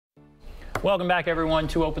Welcome back, everyone,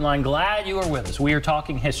 to OpenLine. Glad you are with us. We are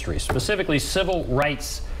talking history, specifically civil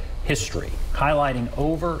rights history, highlighting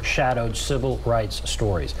overshadowed civil rights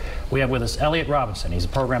stories. We have with us Elliott Robinson. He's a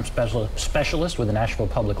program specialist with the Nashville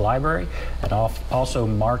Public Library, and also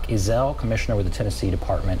Mark Ezell, commissioner with the Tennessee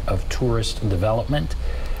Department of Tourist Development.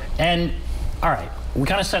 And all right, we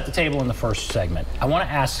kind of set the table in the first segment. I want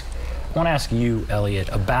to ask you, Elliott,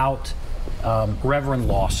 about Reverend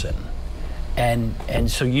Lawson.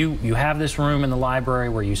 And so you have this room in the library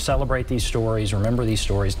where you celebrate these stories, remember these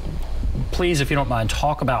stories. Please, if you don't mind,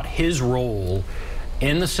 talk about his role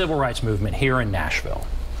in the civil rights movement here in Nashville.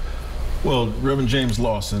 Well, Reverend James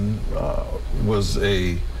Lawson was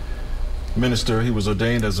a minister. He was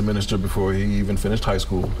ordained as a minister before he even finished high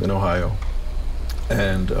school in Ohio.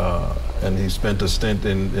 And he spent a stint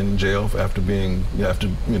in jail after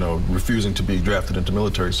refusing to be drafted into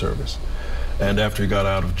military service. And after he got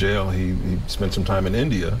out of jail, he spent some time in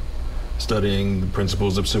India studying the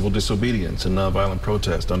principles of civil disobedience and nonviolent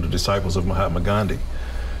protest under disciples of Mahatma Gandhi.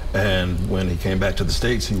 And when he came back to the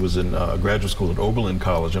States, he was in graduate school at Oberlin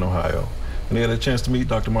College in Ohio. And he had a chance to meet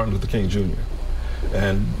Dr. Martin Luther King Jr.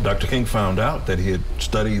 And Dr. King found out that he had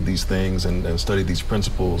studied these things and studied these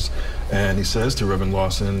principles. And he says to Reverend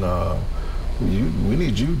Lawson, we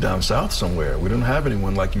need you down south somewhere. We don't have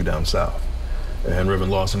anyone like you down south. And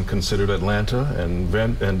Reverend Lawson considered Atlanta and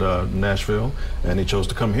Nashville, and he chose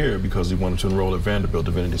to come here because he wanted to enroll at Vanderbilt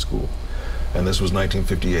Divinity School. And this was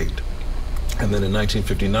 1958. And then in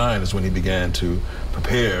 1959 is when he began to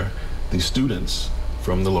prepare these students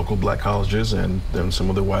from the local black colleges and then some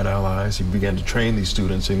of the white allies. He began to train these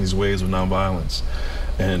students in these ways of nonviolence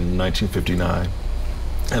in 1959.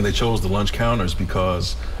 And they chose the lunch counters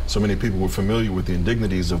because so many people were familiar with the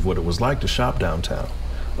indignities of what it was like to shop downtown.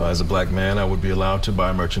 As a black man, I would be allowed to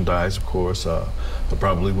buy merchandise, of course. I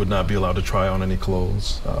probably would not be allowed to try on any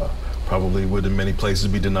clothes. Probably would in many places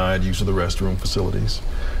be denied use of the restroom facilities.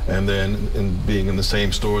 And then being in the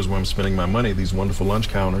same stores where I'm spending my money, these wonderful lunch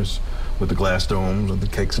counters with the glass domes and the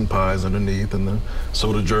cakes and pies underneath and the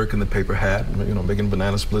soda jerk and the paper hat, making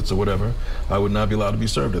banana splits or whatever, I would not be allowed to be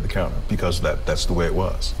served at the counter because that's the way it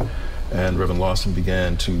was. And Reverend Lawson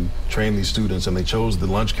began to train these students, and they chose the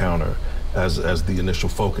lunch counter as the initial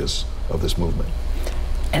focus of this movement.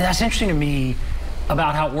 And that's interesting to me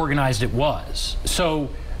about how organized it was. So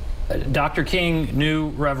Dr. King knew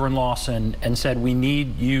Reverend Lawson and said, we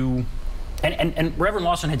need you. And Reverend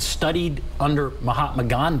Lawson had studied under Mahatma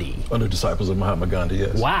Gandhi. Under disciples of Mahatma Gandhi,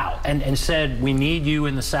 yes. Wow. And said, we need you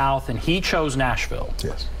in the South, and he chose Nashville.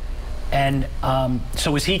 Yes. And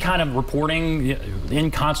so was he kind of reporting in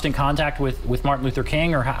constant contact with Martin Luther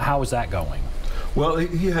King, or how was that going? Well,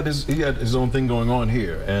 he had his own thing going on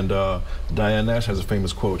here, and Diane Nash has a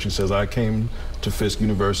famous quote. She says, I came to Fisk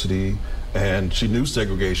University, and she knew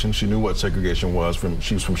segregation. She knew what segregation was.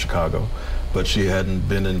 She was from Chicago, but she hadn't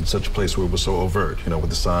been in such a place where it was so overt, with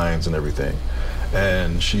the signs and everything.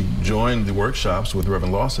 And she joined the workshops with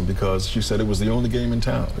Reverend Lawson because she said it was the only game in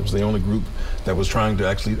town. It was the only group that was trying to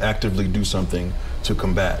actually actively do something to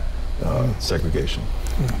combat segregation.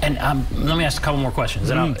 And let me ask a couple more questions.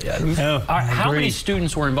 How many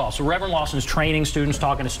students were involved? So Reverend Lawson's training students,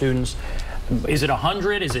 talking to students. Is it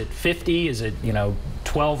 100? Is it 50? Is it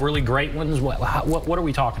 12 really great ones? What are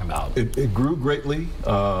we talking about? It grew greatly.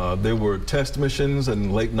 There were test missions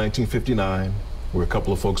in late 1959 where a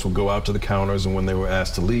couple of folks would go out to the counters, and when they were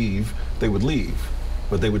asked to leave, they would leave.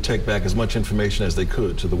 But they would take back as much information as they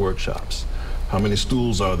could to the workshops. How many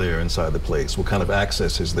stools are there inside the place? What kind of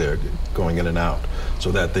access is there going in and out?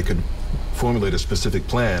 So that they could formulate a specific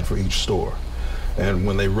plan for each store. And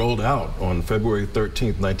when they rolled out on February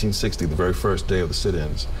 13th, 1960, the very first day of the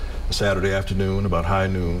sit-ins, a Saturday afternoon, about high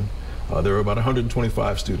noon, there were about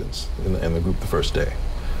 125 students in the group the first day.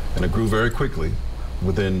 And it grew very quickly.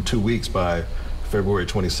 Within 2 weeks, by February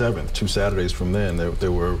 27th, 2 Saturdays from then,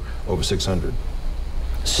 there were over 600.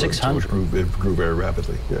 600? So it grew very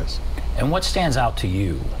rapidly, yes. And what stands out to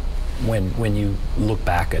you when you look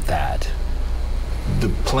back at that? The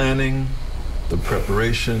planning, the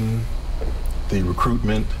preparation, the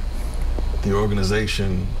recruitment, the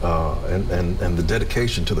organization, and the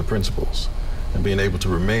dedication to the principles, and being able to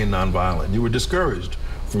remain nonviolent. You were discouraged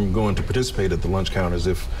from going to participate at the lunch counters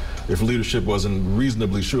if leadership wasn't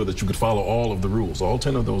reasonably sure that you could follow all of the rules, all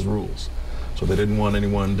 10 of those rules. So they didn't want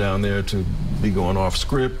anyone down there to be going off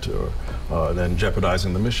script or then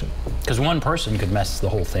jeopardizing the mission. Because one person could mess the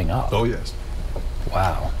whole thing up. Oh, yes.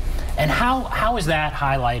 Wow. And how is that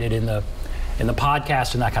highlighted in the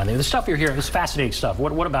podcast and that kind of thing? The stuff you're hearing, this fascinating stuff.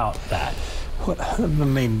 What about that? I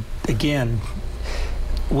mean, again,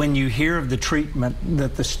 when you hear of the treatment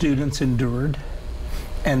that the students endured,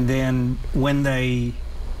 And then when they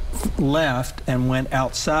left and went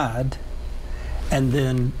outside, and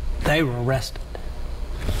then they were arrested.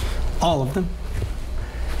 All of them.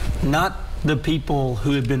 Not the people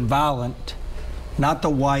who had been violent, not the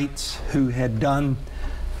whites who had done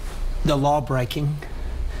the law breaking.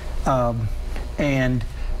 And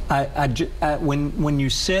when you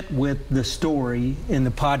sit with the story in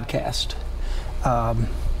the podcast,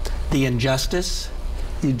 the injustice,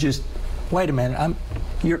 you just, wait a minute,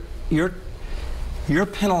 you're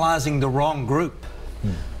penalizing the wrong group.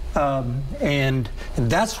 And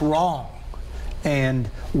that's wrong. And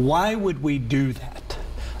why would we do that?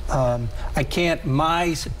 I can't,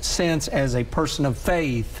 my sense as a person of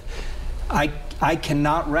faith, I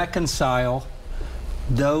cannot reconcile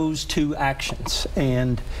those two actions.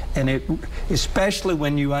 And it, especially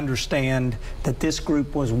when you understand that this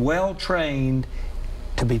group was well trained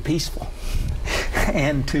to be peaceful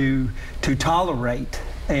and to tolerate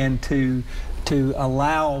and to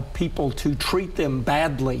allow people to treat them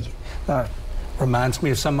badly. Reminds me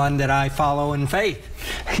of someone that I follow in faith,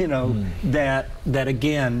 you know, that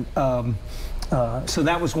again, so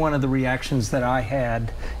that was one of the reactions that I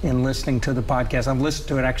had in listening to the podcast. I've listened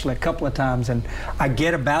to it actually a couple of times, and I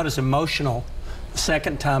get about as emotional the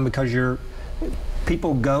second time because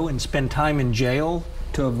people go and spend time in jail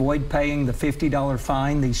to avoid paying the $50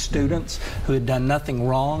 fine, these students who had done nothing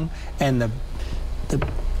wrong, and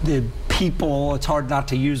the people, it's hard not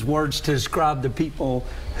to use words to describe the people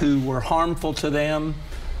who were harmful to them,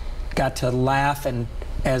 got to laugh and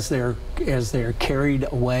as they're carried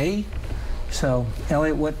away. So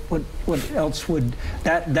Elliott, what else would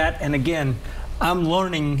that and again, I'm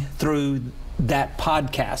learning through that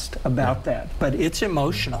podcast about that, but it's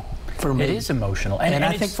emotional for me. It is emotional, and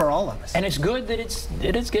I think for all of us. And it's good that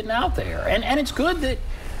it is getting out there, and it's good that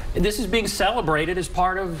this is being celebrated as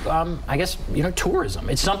part of, I guess, you know, tourism.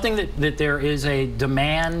 It's something that there is a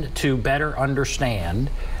demand to better understand,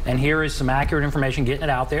 and here is some accurate information, getting it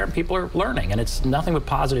out there, and people are learning, and it's nothing but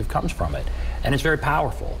positive comes from it, and it's very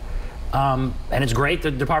powerful. And it's great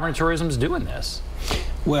that the Department of Tourism is doing this.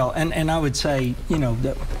 Well, and I would say, you know,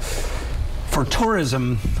 that for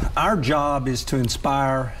tourism, our job is to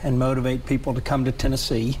inspire and motivate people to come to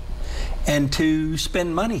Tennessee and to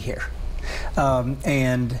spend money here.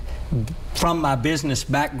 And from my business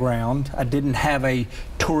background, I didn't have a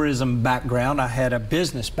tourism background, I had a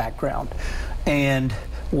business background. And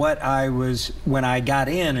what when I got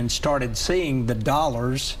in and started seeing the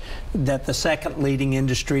dollars that the second leading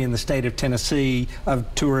industry in the state of Tennessee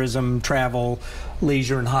of tourism, travel,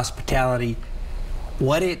 leisure, and hospitality,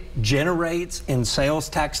 what it generates in sales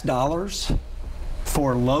tax dollars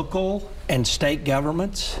for local and state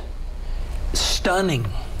governments, stunning.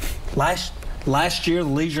 Last year, the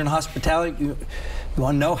leisure and hospitality, you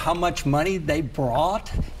want to know how much money they brought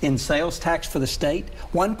in sales tax for the state?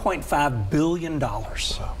 $1.5 billion.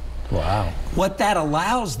 Wow. What that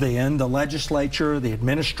allows then the legislature, the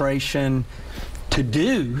administration to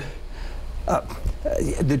do,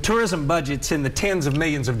 the tourism budget's in the tens of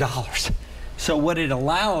millions of dollars. So what it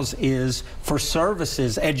allows is for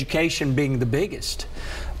services, education being the biggest,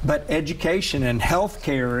 but education and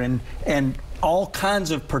healthcare and all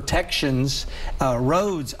kinds of protections,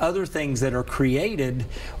 roads, other things that are created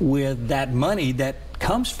with that money that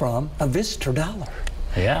comes from a visitor dollar.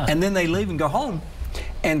 Yeah. And then they leave and go home.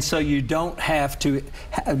 And so you don't have to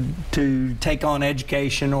take on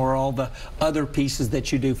education or all the other pieces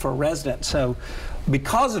that you do for a resident. So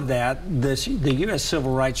because of that, the U.S.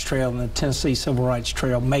 Civil Rights Trail and the Tennessee Civil Rights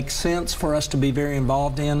Trail makes sense for us to be very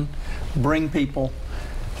involved in, bring people,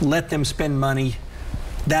 let them spend money.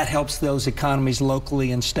 That helps those economies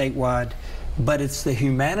locally and statewide, but it's the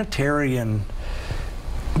humanitarian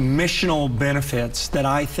missional benefits that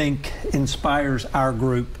I think inspires our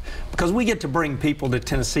group, because we get to bring people to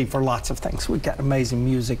Tennessee for lots of things. We've got amazing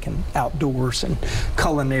music and outdoors and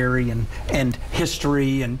culinary and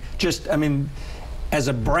history and just, I mean, as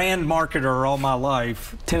a brand marketer all my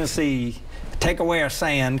life, Tennessee, take away our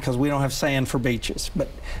sand, because we don't have sand for beaches, but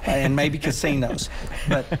and maybe casinos,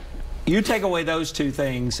 but you take away those two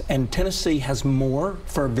things, and Tennessee has more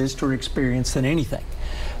for a visitor experience than anything.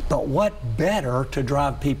 But what better to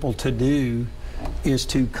drive people to do is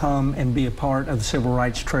to come and be a part of the Civil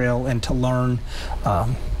Rights Trail and to learn.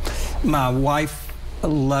 My wife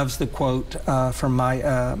loves the quote from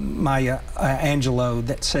Maya Angelou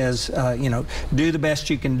that says, you know, do the best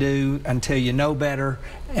you can do until you know better,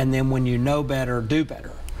 and then when you know better, do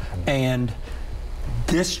better. And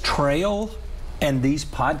this trail and these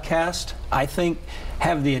podcasts, I think,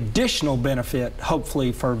 have the additional benefit,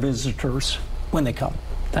 hopefully, for visitors when they come.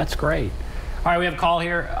 That's great. All right, we have a call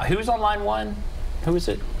here. Who's on line one? Who is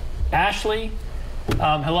it? Ashley?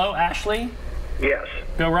 Hello, Ashley? Yes.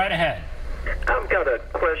 Go right ahead. I've got a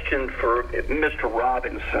question for Mr.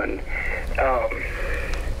 Robinson.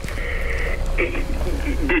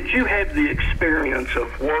 Did you have the experience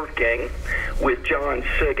of working with John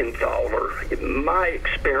Siegenthaler? My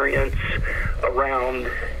experience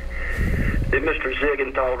around Mr.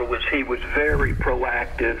 Siegenthaler was he was very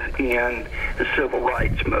proactive in the civil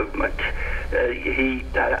rights movement.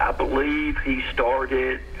 I believe he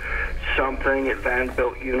started something at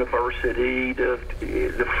Vanderbilt University, the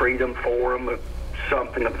Freedom Forum,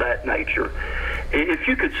 something of that nature. If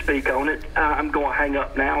you could speak on it, I'm going to hang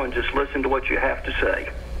up now and just listen to what you have to say.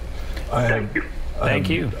 Thank you. Thank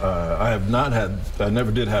you. I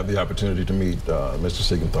never did have the opportunity to meet Mr.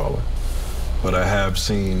 Siegenthaler, but I have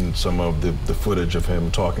seen some of the footage of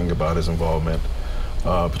him talking about his involvement,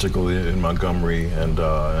 particularly in Montgomery and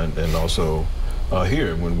also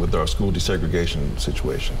here with our school desegregation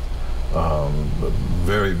situation.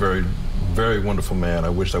 Very, very, very wonderful man. I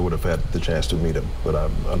wish I would have had the chance to meet him, but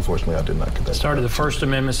unfortunately I did not get that. Started the First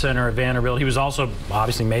Amendment Center at Vanderbilt. He was also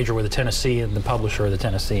obviously major with the Tennessean, the publisher of the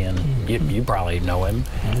Tennessean. You probably know him.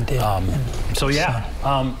 So yeah,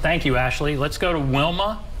 thank you, Ashley. Let's go to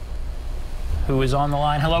Wilma, who is on the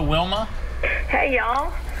line. Hello, Wilma. Hey,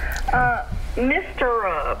 y'all.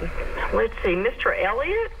 Let's see, Mr.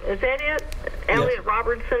 Elliott, is that it? Elliott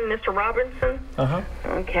Robinson, Mr. Robinson? Uh-huh.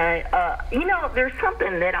 Okay. You know, there's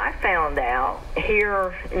something that I found out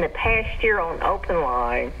here in the past year on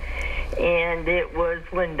OpenLine, and it was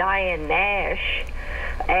when Diane Nash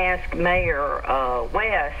asked Mayor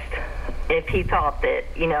West if he thought that,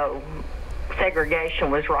 you know,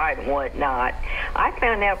 segregation was right and whatnot. I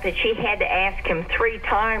found out that she had to ask him 3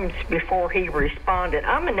 times before he responded.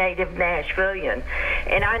 I'm a native Nashvilleian,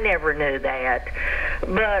 and I never knew that.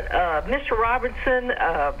 But Mr. Robinson,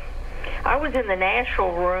 I was in the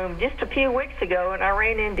Nashville room just a few weeks ago, and I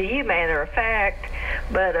ran into you, matter of fact.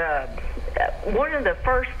 But one of the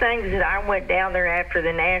first things that I went down there after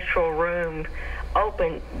the Nashville room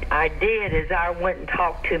opened, I went and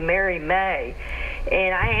talked to Mary May.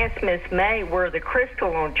 And I asked Miss May where the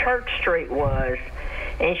crystal on Church Street was.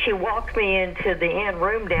 And she walked me into the end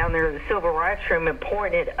room down there, the civil rights room, and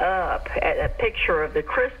pointed up at a picture of the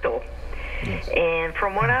crystal. Yes. And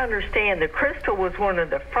from what I understand, the Crystal was one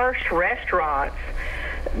of the first restaurants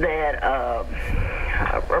that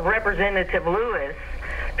Representative Lewis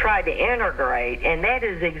tried to integrate, and that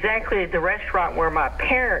is exactly the restaurant where my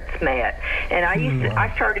parents met. And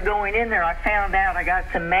I started going in there. I found out, I got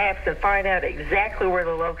some maps to find out exactly where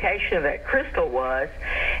the location of that crystal was,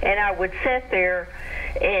 and I would sit there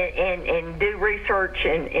and do research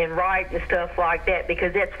and write and stuff like that,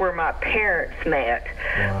 because that's where my parents met.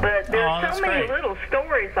 Wow. But there's so many little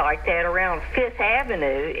stories like that around Fifth Avenue,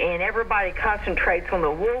 and everybody concentrates on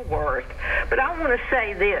the Woolworth. But I want to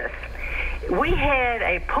say this. We had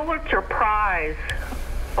a Pulitzer Prize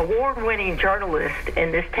award-winning journalist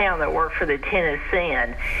in this town that worked for the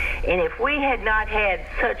Tennessean, and if we had not had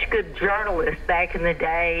such good journalists back in the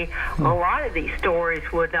day, a lot of these stories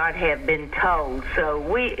would not have been told. So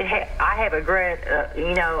I have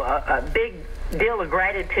a big deal of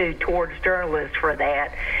gratitude towards journalists for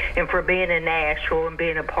that, and for being in Nashville and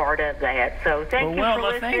being a part of that. So thank you for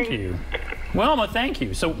listening. Thank you. Wilma, thank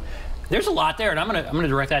you. So there's a lot there, and I'm gonna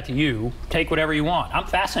direct that to you. Take whatever you want. I'm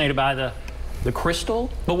fascinated by the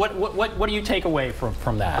crystal, but what do you take away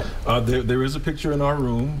from that? There is a picture in our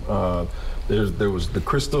room. There was the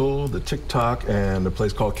crystal, the TikTok, and a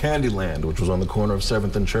place called Candyland, which was on the corner of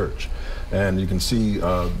 7th and Church. And you can see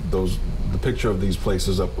the picture of these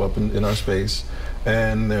places up in our space,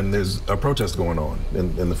 and then there's a protest going on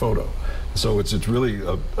in the photo. So it's really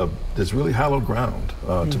it's really hallowed ground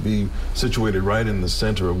to be situated right in the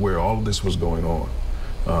center of where all of this was going on.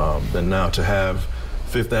 And now to have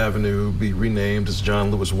Fifth Avenue be renamed as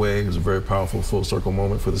John Lewis Way is a very powerful full circle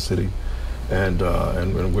moment for the city, and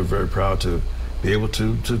we're very proud to be able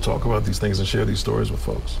to talk about these things and share these stories with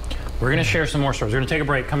folks. We're going to share some more stories. We're going to take a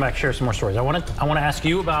break, come back, share some more stories. I want to ask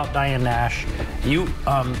you about Diane Nash, you,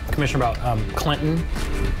 Commissioner, about Clinton.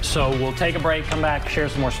 So we'll take a break, come back, share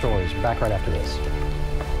some more stories. Back right after this.